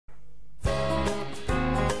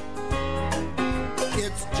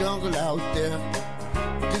out there.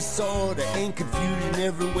 Disorder and confusion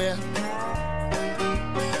everywhere.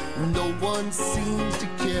 No one seems to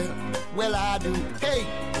care. Well, I do. Hey,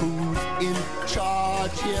 who's in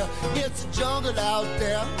charge here? It's a jungle out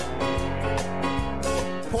there.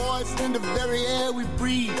 Poison in the very air we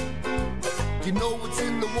breathe. You know what's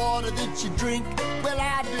in the water that you drink? Well,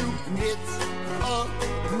 I do, and it's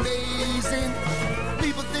amazing.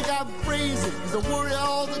 People think I'm crazy, cause I worry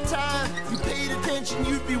all the time. If you paid attention,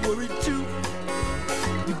 you'd be worried too.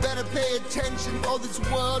 You better pay attention, or this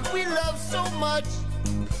world we love so much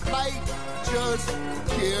might just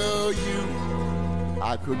kill you.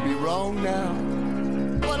 I could be wrong now,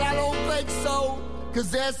 but I don't think so,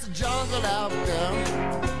 cause there's a jungle out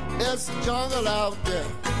there. There's a jungle out there.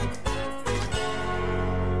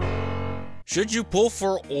 Should you pull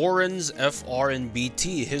for Auron's FR and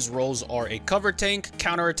BT? His roles are a cover tank,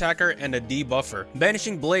 counterattacker, and a debuffer.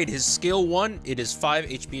 Banishing Blade, his skill 1, it is 5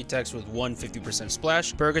 HP attacks with 150%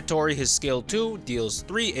 splash. Purgatory, his skill 2, deals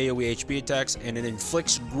 3 AoE HP attacks, and it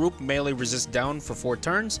inflicts group melee resist down for 4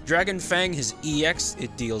 turns. Dragon Fang, his EX,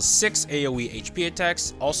 it deals 6 AoE HP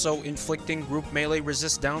attacks, also inflicting group melee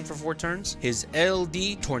resist down for 4 turns. His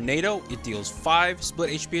LD, Tornado, it deals 5 split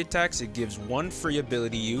HP attacks, it gives 1 free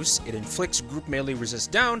ability use, it inflicts group melee resist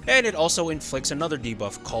down, and it also inflicts another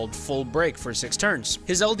debuff called Full Break for 6 turns.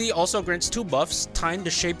 His LD also grants 2 buffs, Time to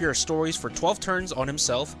Shape Your Stories for 12 turns on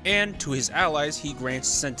himself, and to his allies he grants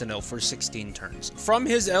Sentinel for 16 turns. From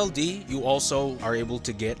his LD, you also are able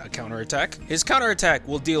to get a counterattack. His counterattack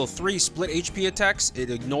will deal 3 split HP attacks, it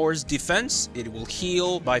ignores defense, it will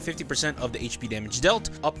heal by 50% of the HP damage dealt,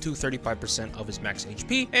 up to 35% of his max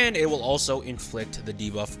HP, and it will also inflict the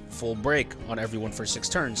debuff Full Break on everyone for 6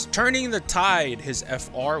 turns. Turning the Tide, his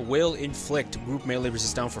FR will inflict group melee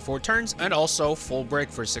resist down for 4 turns and also Full Break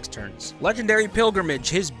for 6 turns. Legendary Pilgrimage,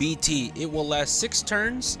 his BT, it will last 6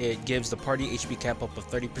 turns, it gives the party HP cap up of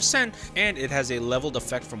 30%, and it has a leveled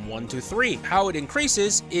effect from 1 to 3. How it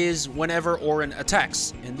increases is whenever Auron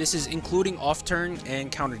attacks, and this is including off turn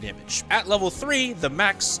and counter damage. At level 3, the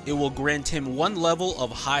max, it will grant him 1 level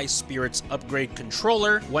of High Spirits Upgrade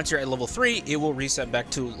Controller. Once you're at level 3, it will reset back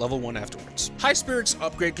to level 1 afterwards. High Spirits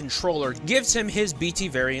Upgrade Controller gives him his BT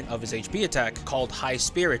variant of his HP attack called High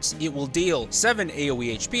Spirits. It will deal 7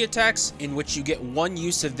 AoE HP attacks, in which you get 1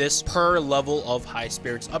 use of this per level of High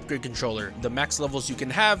Spirits Upgrade Controller. The max levels you can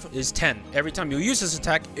have is 10. Every time you use this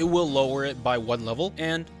attack, it will lower it by 1 level,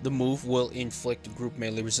 and the move will inflict group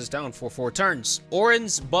melee resist down for 4 turns.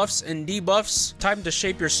 Auron's buffs and debuffs, Time to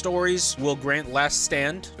Shape Your Stories will grant Last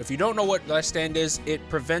Stand. If you don't know what Last Stand is, it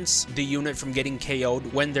prevents the unit from getting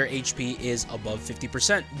KO'd when their HP is above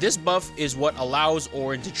 50%. This buff is what allows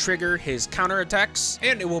Auron to trigger his counterattacks,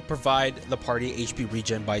 and it will provide the party HP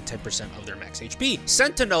regen by 10% of their max HP.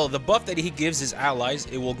 Sentinel, the buff that he gives his allies,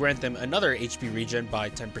 it will grant them another HP regen by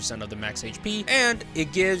 10% of the max HP, and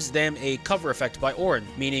it gives them a cover effect by Auron,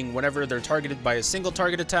 meaning whenever they're targeted by a single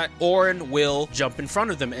target attack, Auron will jump in front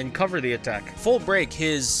of them and cover the attack. Full Break,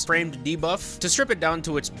 his framed debuff, to strip it down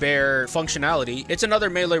to its bare functionality, it's another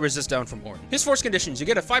melee resist down from Auron. His force conditions, you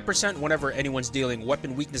get a 5% whenever anyone's dealing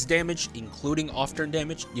weapon weakness damage, including off-turn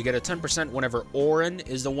damage. You get a 10% whenever Auron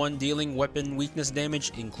is the one dealing weapon weakness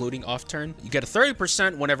damage, including off-turn. You get a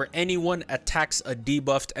 30% whenever anyone attacks a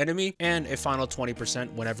debuffed enemy, and a final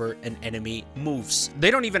 20% whenever an enemy moves.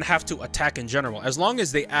 They don't even have to attack in general. As long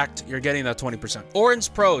as they act, you're getting that 20%. Auron's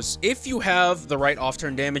pros, if you have the right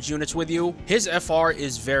off-turn damage units with you, his FR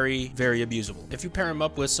is very, very abusable. If you pair him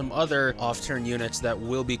up with some other off-turn units that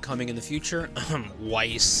will be coming in the future,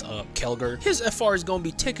 Weiss, Kelger, his FR is going to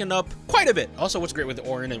be ticking up quite a bit. Also, what's great with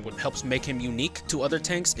Auron and what helps make him unique to other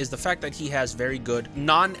tanks is the fact that he has very good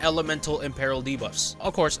non-elemental imperil debuffs.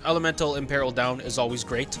 Of course, elemental imperil down is always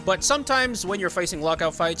great, but sometimes when you're facing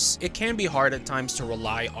lockout fights, it can be hard at times to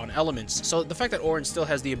rely on elements. So the fact that Auron still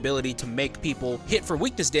has the ability to make people hit for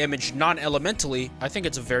weakness damage non-elementally, I think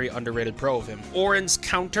it's a very underrated pro of him. Auron's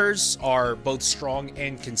counters are both strong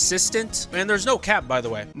and consistent, and there's no cap, by the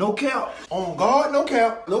way. No cap. On guard, no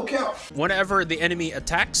cap. No cap. Whenever the enemy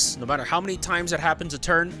attacks, no matter how many times it happens a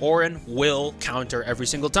turn, Auron will counter every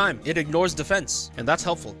single time. It ignores defense, and that's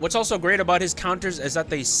helpful. What's also great about his counters is that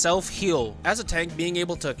they self-heal. As a tank, being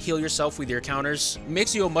able to heal yourself with your counters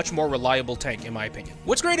makes you a much more reliable tank, in my opinion.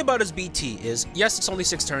 What's great about his BT is, yes, it's only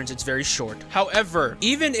 6 turns, it's very short. However,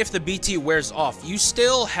 even if the BT wears off, you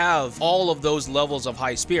still have all of those levels of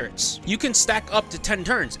high spirits. You can stack up to 10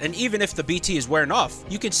 turns, and even if the BT is wearing off,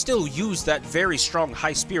 you can still use that very strong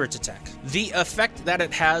high spirits attack. The effect that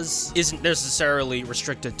it has has isn't necessarily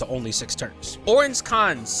restricted to only 6 turns. Auron's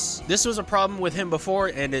cons. This was a problem with him before,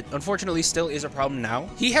 and it unfortunately still is a problem now.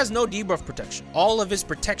 He has no debuff protection. All of his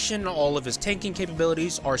protection, all of his tanking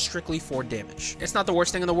capabilities are strictly for damage. It's not the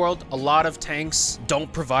worst thing in the world. A lot of tanks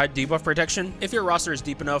don't provide debuff protection. If your roster is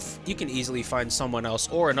deep enough, you can easily find someone else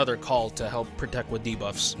or another call to help protect with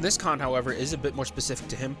debuffs. This con, however, is a bit more specific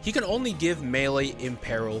to him. He can only give melee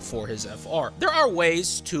imperil for his FR. There are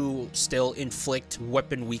ways to still inflict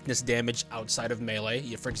weapon weakness damage outside of melee.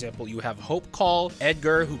 For example, you have Hope Call,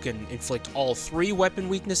 Edgar, who can inflict all 3 weapon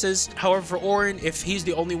weaknesses. However, for Auron, if he's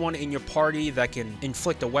the only one in your party that can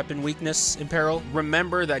inflict a weapon weakness imperil,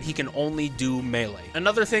 remember that he can only do melee.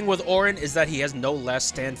 Another thing with Auron is that he has no last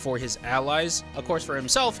stand for his allies. Of course, for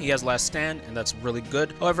himself, he has last stand, and that's really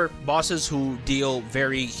good. However, bosses who deal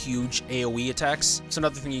very huge AoE attacks, it's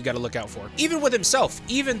another thing you gotta look out for. Even with himself,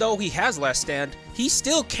 even though he has last stand, he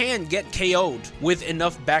still can get KO'd with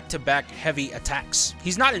enough back-to-back heavy attacks.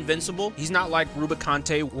 He's not invincible. He's not like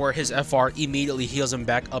Rubicante, where his FR immediately heals him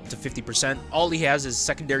back up to 50%. All he has is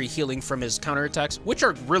secondary healing from his counterattacks, which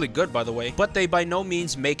are really good, by the way, but they by no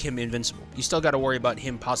means make him invincible. You still gotta worry about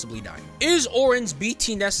him possibly dying. Is Auron's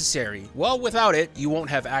BT necessary? Well, without it, you won't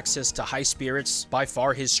have access to High Spirits, by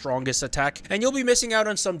far his strongest attack, and you'll be missing out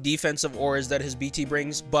on some defensive auras that his BT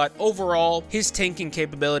brings, but overall, his tanking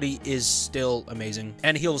capability is still amazing,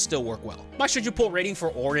 and he'll still work well. My should you pull rating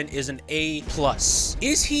for Auron is an A+.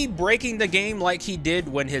 Is he breaking the game like he did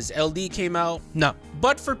when his LD came out? No.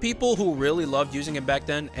 But for people who really loved using him back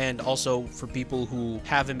then, and also for people who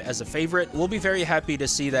have him as a favorite, we'll be very happy to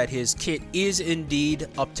see that his kit is indeed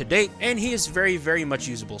up to date, and he is very, very much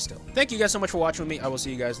usable still. Thank you guys so much for watching with me. I will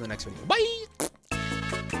see you guys in the next video. Bye!